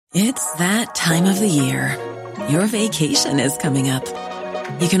It's that time of the year. Your vacation is coming up.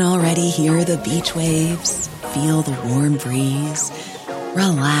 You can already hear the beach waves, feel the warm breeze,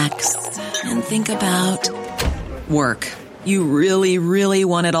 relax, and think about work. You really, really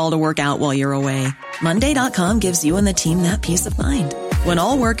want it all to work out while you're away. Monday.com gives you and the team that peace of mind. When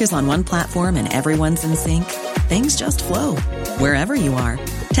all work is on one platform and everyone's in sync, things just flow. Wherever you are,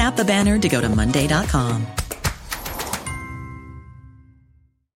 tap the banner to go to Monday.com.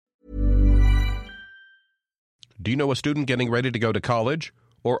 Do you know a student getting ready to go to college?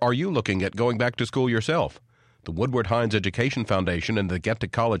 Or are you looking at going back to school yourself? The Woodward Hines Education Foundation and the Get to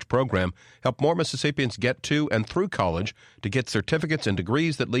College program help more Mississippians get to and through college to get certificates and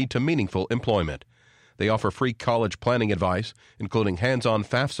degrees that lead to meaningful employment. They offer free college planning advice, including hands-on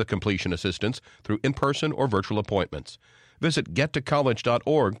FAFSA completion assistance through in-person or virtual appointments. Visit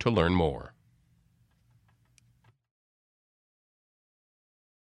gettocollege.org to learn more.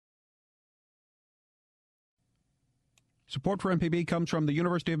 Support for MPB comes from the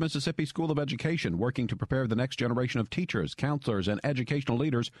University of Mississippi School of Education, working to prepare the next generation of teachers, counselors, and educational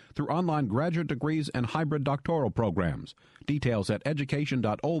leaders through online graduate degrees and hybrid doctoral programs. Details at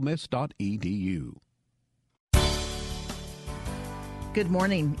education.olemiss.edu. Good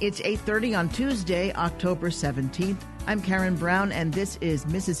morning. It's 8:30 on Tuesday, October 17th. I'm Karen Brown, and this is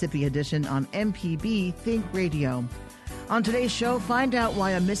Mississippi Edition on MPB Think Radio. On today's show, find out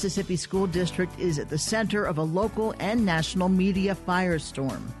why a Mississippi school district is at the center of a local and national media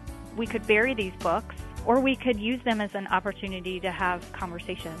firestorm. We could bury these books, or we could use them as an opportunity to have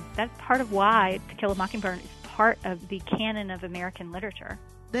conversation. That's part of why To Kill a Mockingbird is part of the canon of American literature.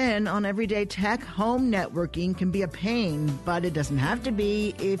 Then, on Everyday Tech, home networking can be a pain, but it doesn't have to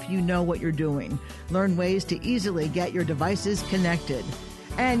be if you know what you're doing. Learn ways to easily get your devices connected.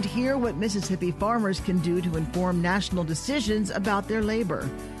 And hear what Mississippi farmers can do to inform national decisions about their labor.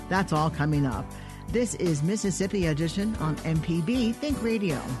 That's all coming up. This is Mississippi Edition on MPB Think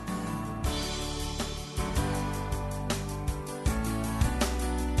Radio.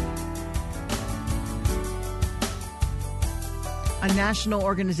 A national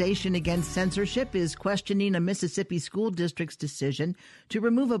organization against censorship is questioning a Mississippi school district's decision to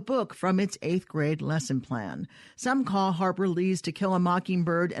remove a book from its 8th grade lesson plan. Some call Harper Lee's To Kill a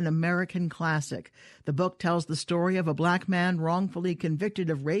Mockingbird an American classic. The book tells the story of a black man wrongfully convicted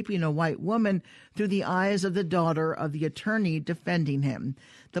of raping a white woman through the eyes of the daughter of the attorney defending him.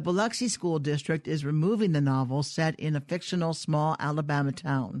 The Biloxi School District is removing the novel set in a fictional small Alabama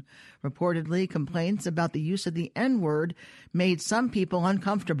town. Reportedly, complaints about the use of the N-word made some people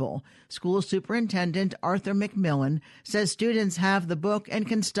uncomfortable. School Superintendent Arthur McMillan says students have the book and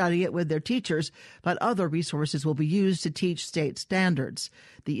can study it with their teachers, but other resources will be used to teach state standards.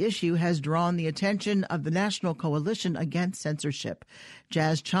 The issue has drawn the attention of the National Coalition Against Censorship.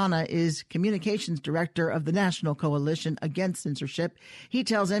 Jazz Chana is Communications Director of the National Coalition Against Censorship. He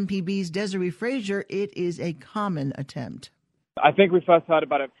tells MPB's Desiree Frazier it is a common attempt. I think we first heard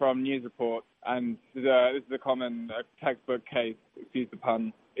about it from news reports, and this is a common textbook case, excuse the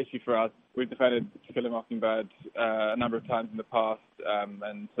pun, issue for us. We've defended To Kill a Mockingbird a number of times in the past,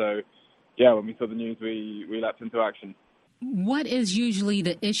 and so, when we saw the news, we leapt into action. What is usually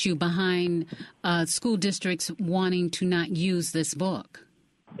the issue behind school districts wanting to not use this book?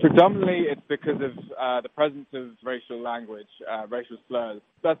 Predominantly, it's because of the presence of racial language, racial slurs.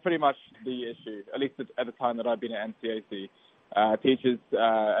 That's pretty much the issue, at least at the time that I've been at NCAC. Teachers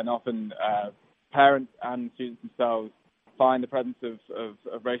and often parents and students themselves find the presence of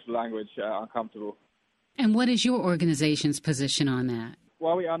racial language uncomfortable. And what is your organization's position on that?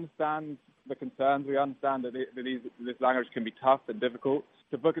 Well, we understand the concerns. We understand that this language can be tough and difficult.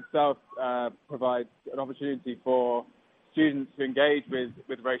 The book itself provides an opportunity for students to engage with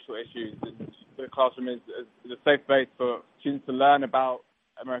racial issues. The classroom is a safe space for students to learn about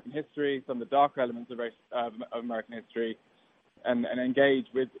American history, some of the darker elements of American history, and engage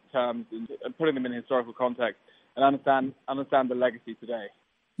with terms and putting them in historical context and understand the legacy today.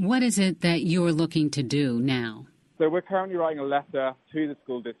 What is it that you're looking to do now? So we're currently writing a letter to the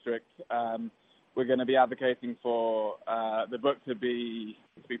school district. We're going to be advocating for the book to be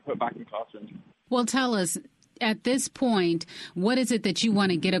put back in classrooms. Well, tell us, at this point, what is it that you want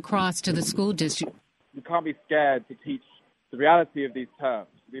to get across to the school district? You can't be scared to teach the reality of these terms,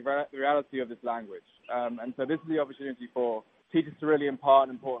 the reality of this language. And so this is the opportunity for teachers to really impart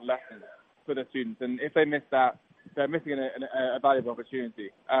important lessons for their students. And if they miss that, they're missing a valuable opportunity.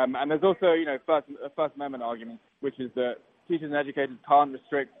 And there's also, a First Amendment argument, which is that teachers and educators can't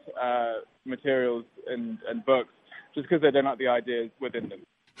restrict materials and books just because they don't like the ideas within them.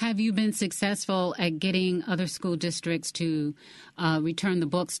 Have you been successful at getting other school districts to return the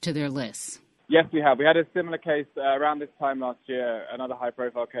books to their lists? Yes, we have. We had a similar case around this time last year, another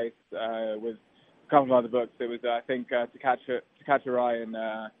high-profile case with a couple of other books. It was, I think, To Catch a Rye and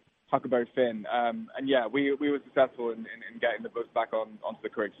Huckleberry Finn. And yeah, we were successful in getting the books back onto the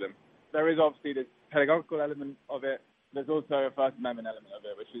curriculum. There is obviously this pedagogical element of it. There's also a First Amendment element of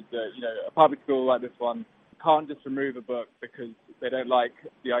it, which is, a public school like this one can't just remove a book because they don't like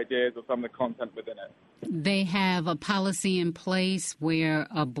the ideas or some of the content within it. They have a policy in place where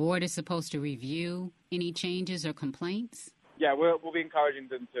a board is supposed to review any changes or complaints? Yeah, we'll be encouraging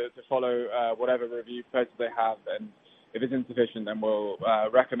them to follow whatever review process they have, and if it's insufficient, then we'll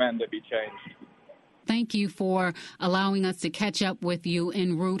recommend it be changed. Thank you for allowing us to catch up with you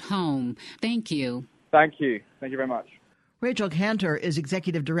en route home. Thank you. Thank you. Thank you very much. Rachel Cantor is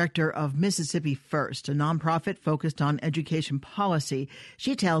executive director of Mississippi First, a nonprofit focused on education policy.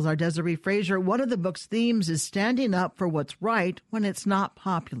 She tells our Desiree Frazier one of the book's themes is standing up for what's right when it's not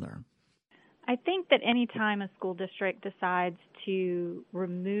popular. I think that any time a school district decides to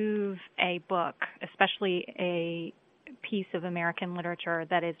remove a book, especially a piece of American literature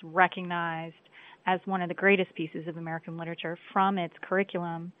that is recognized as one of the greatest pieces of American literature from its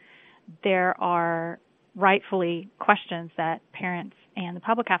curriculum, there are rightfully questions that parents and the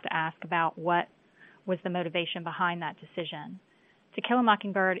public have to ask about what was the motivation behind that decision. To Kill a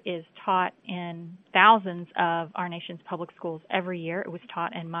Mockingbird is taught in thousands of our nation's public schools every year. It was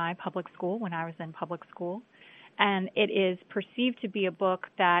taught in my public school when I was in public school. And it is perceived to be a book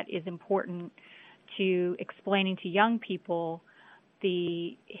that is important to explaining to young people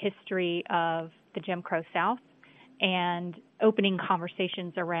the history of the Jim Crow South and opening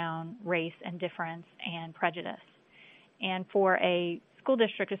conversations around race and difference and prejudice. And for a school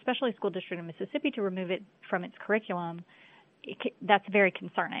district, especially a school district in Mississippi, to remove it from its curriculum, that's very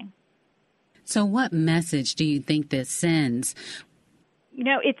concerning. So what message do you think this sends?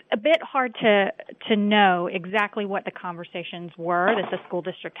 It's a bit hard to know exactly what the conversations were that the school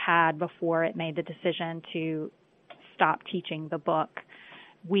district had before it made the decision to stop teaching the book.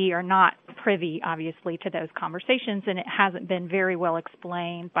 We are not privy, obviously, to those conversations, and it hasn't been very well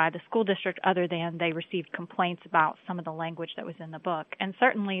explained by the school district other than they received complaints about some of the language that was in the book. And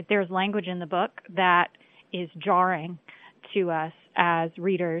certainly there's language in the book that is jarring to us as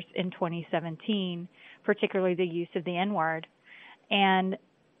readers in 2017, particularly the use of the N-word.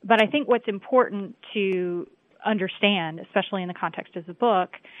 But I think what's important to understand, especially in the context of the book,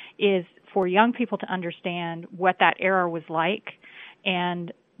 is for young people to understand what that era was like,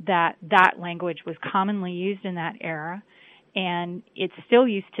 and that language was commonly used in that era, and it's still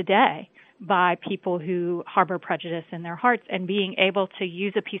used today by people who harbor prejudice in their hearts, and being able to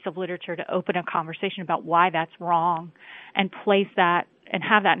use a piece of literature to open a conversation about why that's wrong and place that and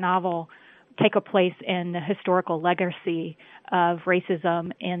have that novel take a place in the historical legacy of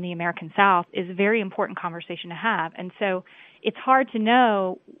racism in the American South is a very important conversation to have. And so it's hard to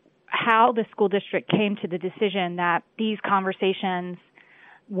know how the school district came to the decision that these conversations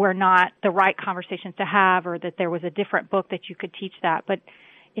were not the right conversations to have, or that there was a different book that you could teach that. But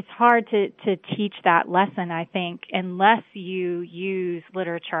it's hard to teach that lesson, I think, unless you use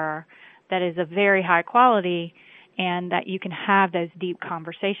literature that is of very high quality and that you can have those deep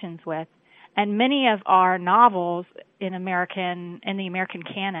conversations with. And many of our novels in the American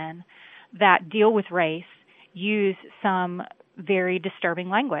canon that deal with race use some very disturbing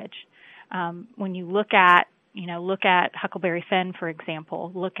language. When you look at Huckleberry Finn, for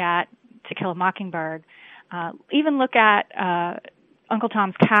example, look at To Kill a Mockingbird, even look at Uncle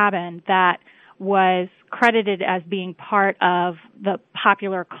Tom's Cabin, that was credited as being part of the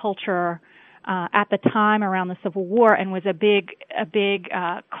popular culture at the time around the Civil War, and was a big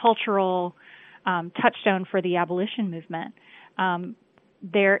cultural touchstone for the abolition movement.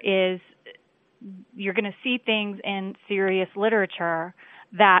 You're going to see things in serious literature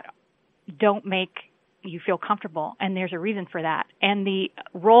that don't make you feel comfortable, and there's a reason for that. And the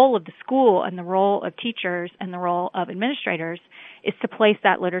role of the school and the role of teachers and the role of administrators is to place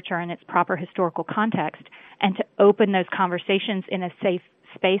that literature in its proper historical context and to open those conversations in a safe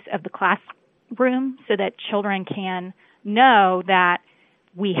space of the classroom so that children can know that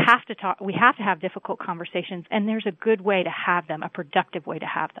we have to talk, we have to have difficult conversations, and there's a good way to have them, a productive way to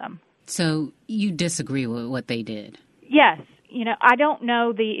have them. So you disagree with what they did? Yes. I don't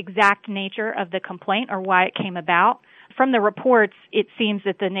know the exact nature of the complaint or why it came about. From the reports, it seems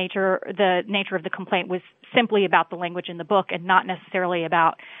that the nature of the complaint was simply about the language in the book and not necessarily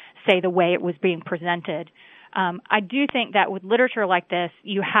about, say, the way it was being presented. I do think that with literature like this,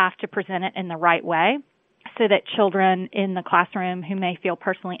 you have to present it in the right way. so that children in the classroom who may feel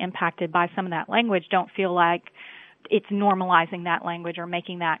personally impacted by some of that language don't feel like it's normalizing that language or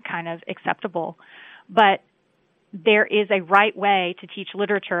making that kind of acceptable. But there is a right way to teach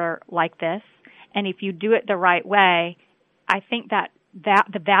literature like this, and if you do it the right way, I think that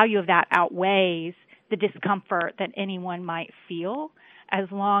the value of that outweighs the discomfort that anyone might feel, as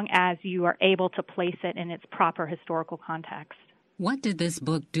long as you are able to place it in its proper historical context. What did this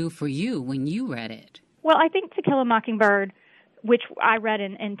book do for you when you read it? Well, I think To Kill a Mockingbird, which I read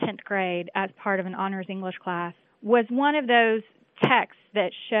in 10th grade as part of an honors English class, was one of those texts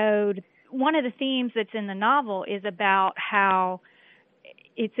that showed one of the themes that's in the novel is about how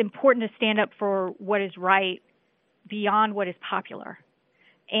it's important to stand up for what is right beyond what is popular.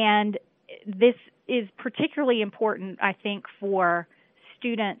 And this is particularly important, I think, for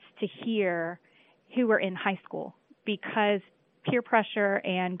students to hear who are in high school, because peer pressure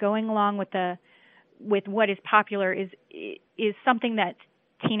and going along with what is popular is something that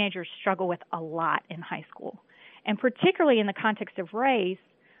teenagers struggle with a lot in high school. And particularly in the context of race,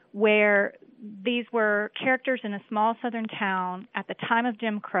 where these were characters in a small southern town at the time of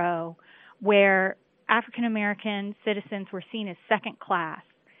Jim Crow, where African American citizens were seen as second class.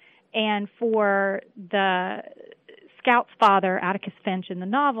 And for the scout's father, Atticus Finch, in the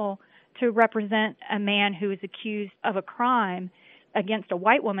novel, to represent a man who is accused of a crime against a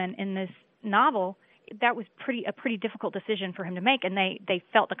white woman in this novel, that was a pretty difficult decision for him to make, and they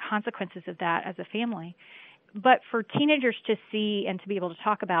felt the consequences of that as a family. But for teenagers to see and to be able to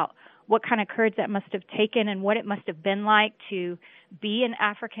talk about what kind of courage that must have taken and what it must have been like to be an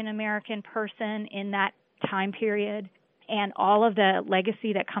African American person in that time period, and all of the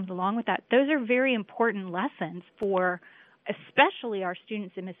legacy that comes along with that, those are very important lessons for especially our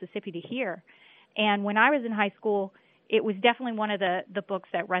students in Mississippi to hear. And when I was in high school, it was definitely one of the books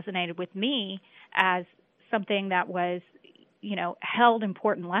that resonated with me as something that was, held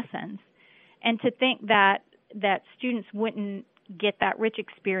important lessons. And to think that students wouldn't get that rich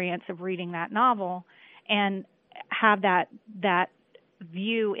experience of reading that novel and have that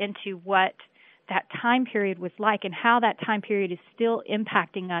view into what that time period was like and how that time period is still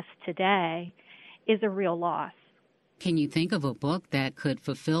impacting us today is a real loss. Can you think of a book that could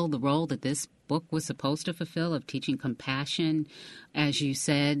fulfill the role that this book was supposed to fulfill, of teaching compassion, as you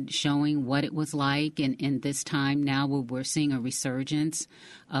said, showing what it was like in this time now where we're seeing a resurgence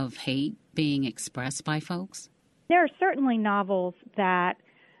of hate being expressed by folks? There are certainly novels that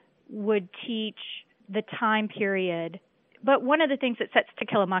would teach the time period, but one of the things that sets To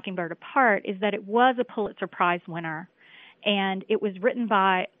Kill a Mockingbird apart is that it was a Pulitzer Prize winner, and it was written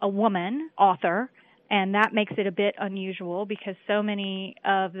by a woman author. And that makes it a bit unusual because so many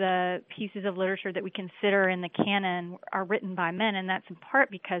of the pieces of literature that we consider in the canon are written by men, and that's in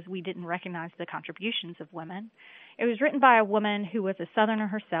part because we didn't recognize the contributions of women. It was written by a woman who was a Southerner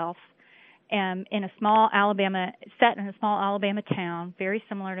herself, set in a small Alabama town, very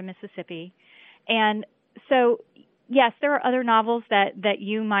similar to Mississippi. And so, yes, there are other novels that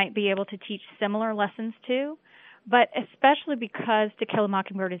you might be able to teach similar lessons to, but especially because To Kill a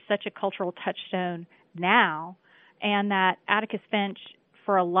Mockingbird is such a cultural touchstone now, and that Atticus Finch,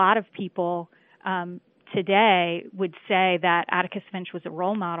 for a lot of people today, would say that Atticus Finch was a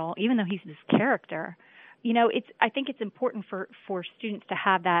role model, even though he's this character. I think it's important for students to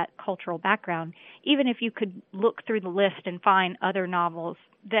have that cultural background, even if you could look through the list and find other novels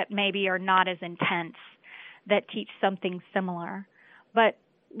that maybe are not as intense, that teach something similar. But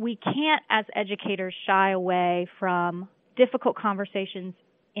we can't, as educators, shy away from difficult conversations,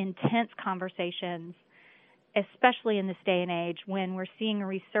 intense conversations, especially in this day and age when we're seeing a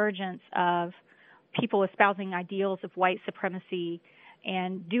resurgence of people espousing ideals of white supremacy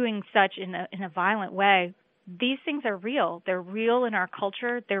and doing such in a violent way. These things are real. They're real in our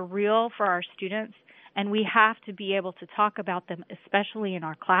culture. They're real for our students, and we have to be able to talk about them, especially in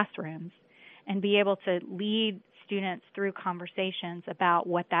our classrooms, and be able to lead students through conversations about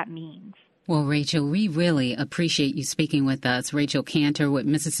what that means. Well, Rachel, we really appreciate you speaking with us. Rachel Cantor with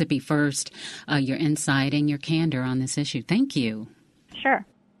Mississippi First, your insight and your candor on this issue. Thank you. Sure.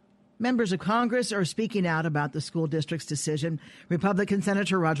 Members of Congress are speaking out about the school district's decision. Republican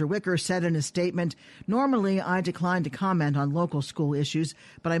Senator Roger Wicker said in a statement, "Normally, I decline to comment on local school issues,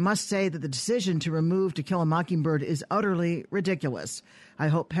 but I must say that the decision to remove To Kill a Mockingbird is utterly ridiculous. I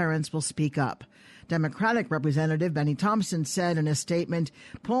hope parents will speak up." Democratic Representative Benny Thompson said in a statement,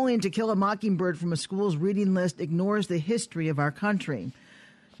 "Pulling To Kill a Mockingbird from a school's reading list ignores the history of our country."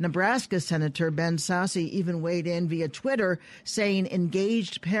 Nebraska Senator Ben Sasse even weighed in via Twitter, saying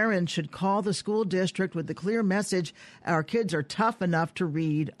engaged parents should call the school district with the clear message, our kids are tough enough to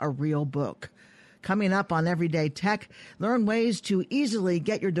read a real book. Coming up on Everyday Tech, learn ways to easily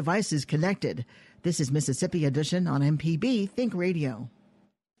get your devices connected. This is Mississippi Edition on MPB Think Radio.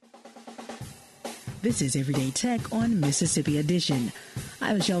 This is Everyday Tech on Mississippi Edition.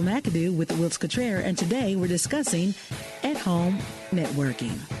 I'm Michelle McAdoo with Wilts Cottrell, and today we're discussing at-home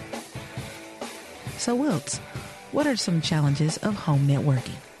networking. So, Wilts, what are some challenges of home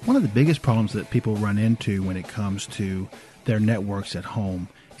networking? One of the biggest problems that people run into when it comes to their networks at home,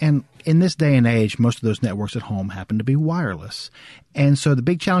 and in this day and age, most of those networks at home happen to be wireless. And so the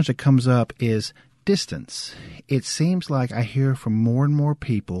big challenge that comes up is distance. It seems like I hear from more and more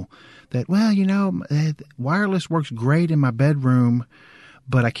people that, well, wireless works great in my bedroom,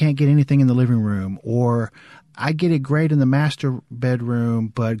 but I can't get anything in the living room. Or I get it great in the master bedroom,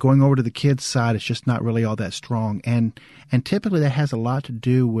 but going over to the kids' side, it's just not really all that strong. And typically that has a lot to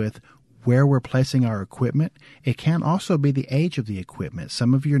do with where we're placing our equipment. It can also be the age of the equipment.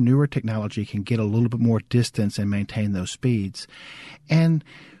 Some of your newer technology can get a little bit more distance and maintain those speeds. And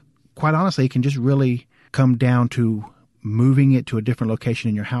quite honestly, it can just really come down to moving it to a different location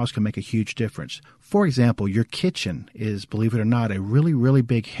in your house can make a huge difference. For example, your kitchen is, believe it or not, a really, really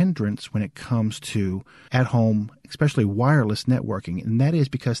big hindrance when it comes to at-home, especially wireless networking. And that is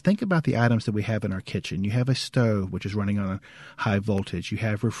because think about the items that we have in our kitchen. You have a stove, which is running on a high voltage. You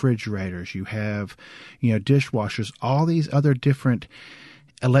have refrigerators. You have, dishwashers, all these other different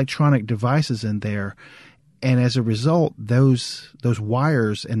electronic devices in there. And as a result, those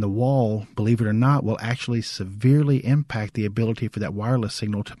wires in the wall, believe it or not, will actually severely impact the ability for that wireless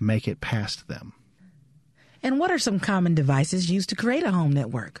signal to make it past them. And what are some common devices used to create a home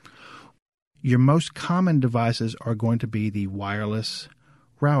network? Your most common devices are going to be the wireless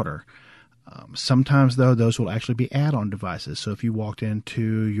router. Sometimes, though, those will actually be add-on devices. So if you walked into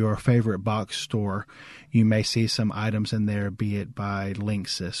your favorite box store, you may see some items in there, be it by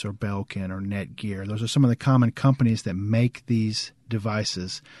Linksys or Belkin or Netgear. Those are some of the common companies that make these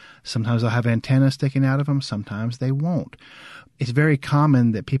devices. Sometimes they'll have antennas sticking out of them. Sometimes they won't. It's very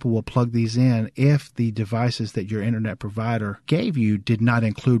common that people will plug these in if the devices that your internet provider gave you did not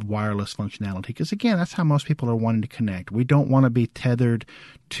include wireless functionality. Because, again, that's how most people are wanting to connect. We don't want to be tethered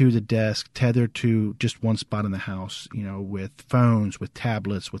to the desk, tethered to just one spot in the house, with phones, with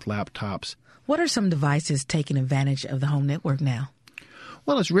tablets, with laptops. What are some devices taking advantage of the home network now?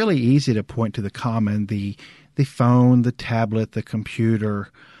 Well, it's really easy to point to the common, the phone, the tablet, the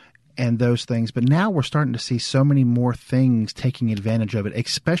computer, and those things. But now we're starting to see so many more things taking advantage of it,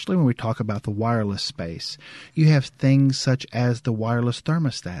 especially when we talk about the wireless space. You have things such as the wireless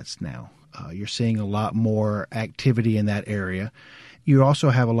thermostats now. You're seeing a lot more activity in that area. You also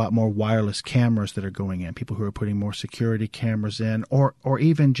have a lot more wireless cameras that are going in, people who are putting more security cameras in, or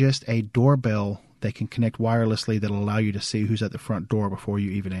even just a doorbell that can connect wirelessly that will allow you to see who's at the front door before you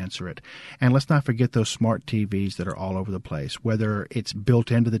even answer it. And let's not forget those smart TVs that are all over the place, whether it's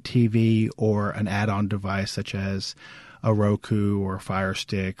built into the TV or an add-on device such as a Roku or a Fire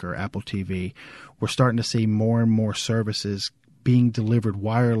Stick or Apple TV. We're starting to see more and more services being delivered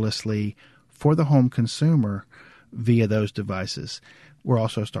wirelessly for the home consumer via those devices. We're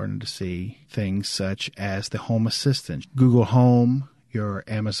also starting to see things such as the Home Assistant, Google Home, your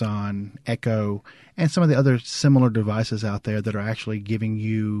Amazon Echo, and some of the other similar devices out there that are actually giving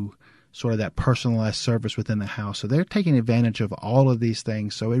you sort of that personalized service within the house. So they're taking advantage of all of these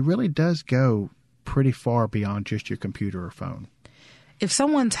things. So it really does go pretty far beyond just your computer or phone. If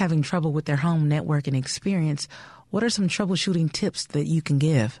someone's having trouble with their home networking experience, what are some troubleshooting tips that you can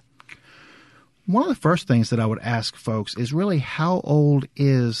give? One of the first things that I would ask folks is really how old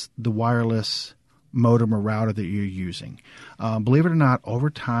is the wireless modem or router that you're using. Believe it or not, over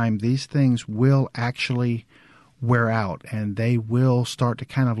time, these things will actually wear out and they will start to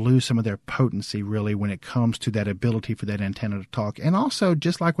kind of lose some of their potency really when it comes to that ability for that antenna to talk. And also,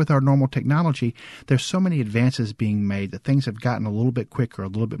 just like with our normal technology, there's so many advances being made that things have gotten a little bit quicker, a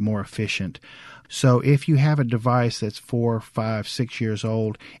little bit more efficient. So if you have a device that's 4, 5, 6 years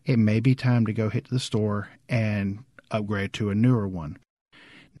old, it may be time to go hit to the store and upgrade to a newer one.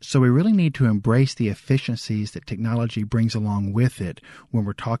 So we really need to embrace the efficiencies that technology brings along with it when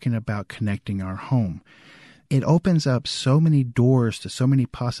we're talking about connecting our home. It opens up so many doors to so many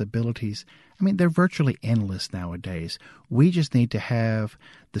possibilities. I mean, they're virtually endless nowadays. We just need to have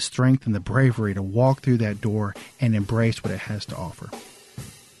the strength and the bravery to walk through that door and embrace what it has to offer.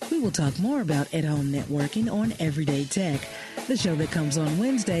 We will talk more about at-home networking on Everyday Tech, the show that comes on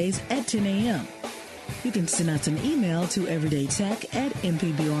Wednesdays at 10 a.m. You can send us an email to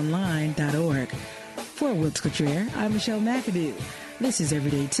everydaytech@mpbonline.org. For Wilts Cottrell, I'm Michelle McAdoo. This is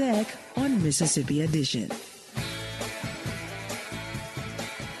Everyday Tech on Mississippi Edition.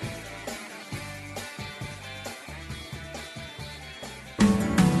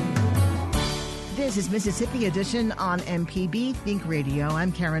 This is Mississippi Edition on MPB Think Radio.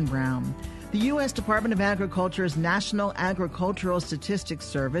 I'm Karen Brown. The U.S. Department of Agriculture's National Agricultural Statistics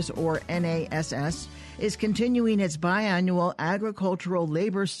Service, or NASS, is continuing its biannual agricultural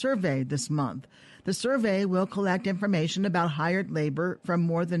labor survey this month. The survey will collect information about hired labor from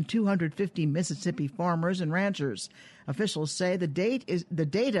more than 250 Mississippi farmers and ranchers. Officials say the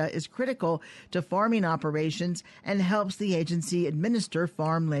data is critical to farming operations and helps the agency administer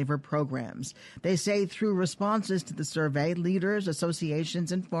farm labor programs. They say through responses to the survey, leaders,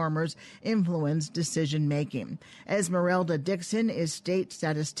 associations, and farmers influence decision-making. Esmeralda Dixon is state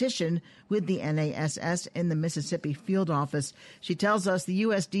statistician with the NASS in the Mississippi field office. She tells us the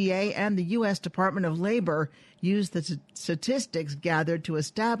USDA and the U.S. Department of Labor use the statistics gathered to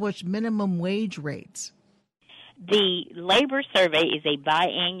establish minimum wage rates. The labor survey is a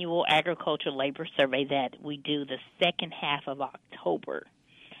biannual agricultural labor survey that we do the second half of October.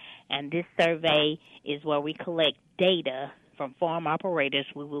 And this survey is where we collect data from farm operators.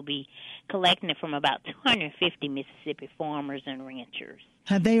 We will be collecting it from about 250 Mississippi farmers and ranchers.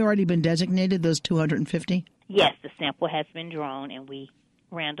 Have they already been designated, those 250? Yes, the sample has been drawn, and we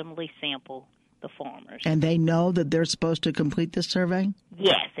randomly sample the farmers. And they know that they're supposed to complete this survey?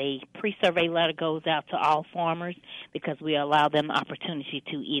 Yes, a pre-survey letter goes out to all farmers because we allow them the opportunity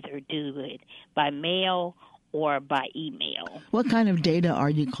to either do it by mail or by email. What kind of data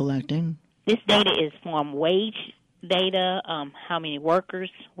are you collecting? This data is farm wage data, how many workers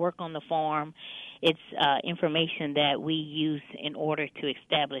work on the farm. It's information that we use in order to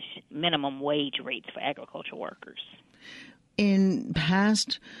establish minimum wage rates for agricultural workers. In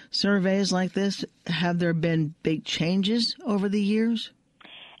past surveys like this, have there been big changes over the years?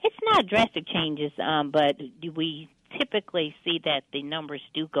 It's not drastic changes, but we typically see that the numbers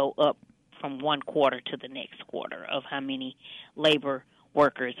do go up from one quarter to the next quarter of how many labor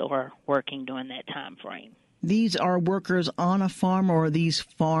workers are working during that time frame. These are workers on a farm, or are these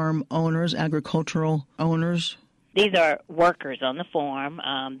farm owners, agricultural owners? These are workers on the farm.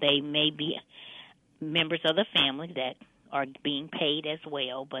 They may be members of the family that are being paid as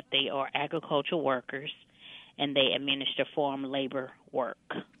well, but they are agricultural workers, and they administer farm labor work.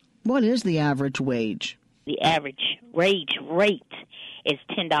 What is the average wage? The average wage rate is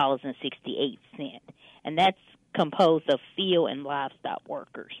 $10.68, and that's composed of field and livestock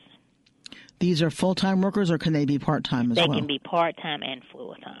workers. These are full-time workers, or can they be part-time as well? They can be part-time and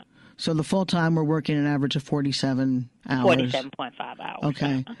full-time. So the full-time, we're working an average of 47 hours. 47.5 hours.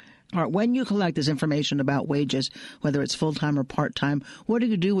 Okay. All right. When you collect this information about wages, whether it's full-time or part-time, what do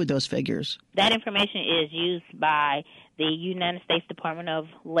you do with those figures? That information is used by the United States Department of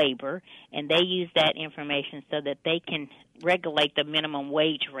Labor, and they use that information so that they can regulate the minimum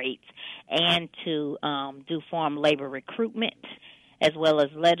wage rates and to do farm labor recruitment, as well as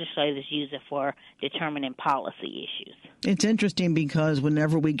legislators use it for determining policy issues. It's interesting because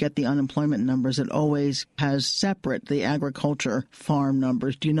whenever we get the unemployment numbers, it always has separate the agriculture farm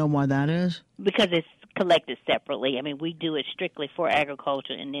numbers. Do you know why that is? Because it's collected separately. I mean, we do it strictly for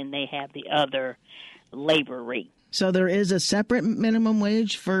agriculture, and then they have the other labor rate. So there is a separate minimum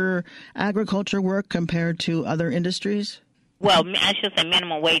wage for agriculture work compared to other industries? Well, I should say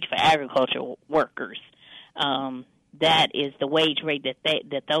minimum wage for agriculture workers. That is the wage rate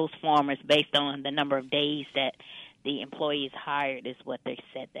that those farmers, based on the number of days that the employee is hired, is what they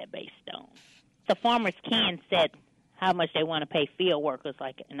set that based on. The farmers can set how much they want to pay field workers.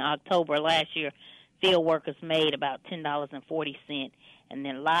 Like in October last year, field workers made about $10.40, and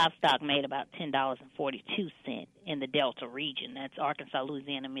then livestock made about $10.42 in the Delta region. That's Arkansas,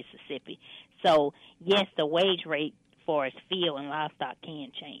 Louisiana, Mississippi. So, yes, the wage rate for field and livestock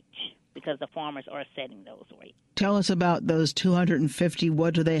can change because the farmers are setting those rates. Tell us about those 250.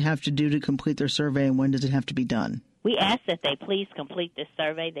 What do they have to do to complete their survey, and when does it have to be done? We ask that they please complete this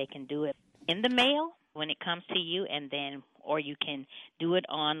survey. They can do it in the mail when it comes to you, and then, or you can do it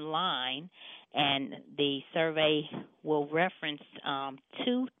online. And the survey will reference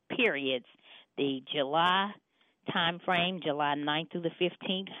 2 periods: the July time frame, July 9th through the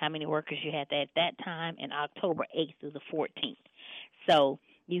 15th, how many workers you had at that time, and October 8th through the 14th. So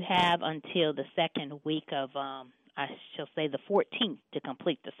you have until the second week of, I shall say, the 14th to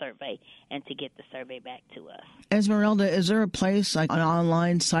complete the survey and to get the survey back to us. Esmeralda, is there a place, like an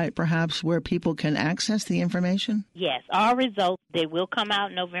online site perhaps, where people can access the information? Yes. Our results, they will come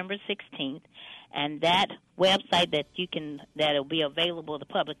out November 16th, and that website that will be available, the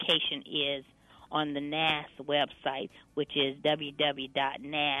publication is on the NASS website, which is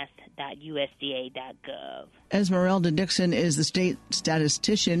www.nass.usda.gov. Esmeralda Dixon is the state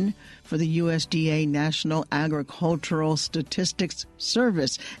statistician for the USDA National Agricultural Statistics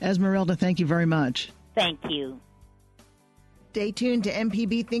Service. Esmeralda, thank you very much. Thank you. Stay tuned to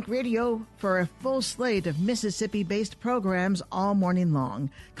MPB Think Radio for a full slate of Mississippi-based programs all morning long.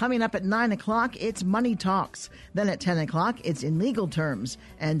 Coming up at 9 o'clock, it's Money Talks. Then at 10 o'clock, it's In Legal Terms.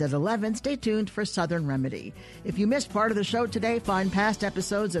 And at 11, stay tuned for Southern Remedy. If you missed part of the show today, find past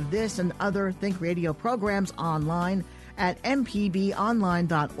episodes of this and other Think Radio programs online at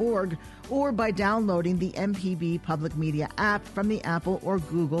mpbonline.org or by downloading the MPB Public Media app from the Apple or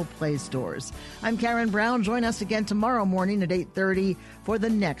Google Play stores. I'm Karen Brown. Join us again tomorrow morning at 8:30 for the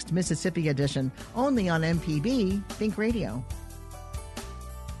next Mississippi edition, only on MPB Think Radio.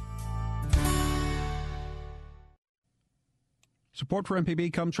 Support for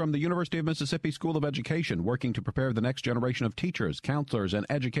MPB comes from the University of Mississippi School of Education, working to prepare the next generation of teachers, counselors, and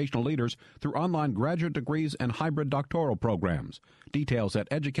educational leaders through online graduate degrees and hybrid doctoral programs. Details at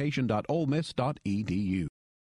education.olemiss.edu.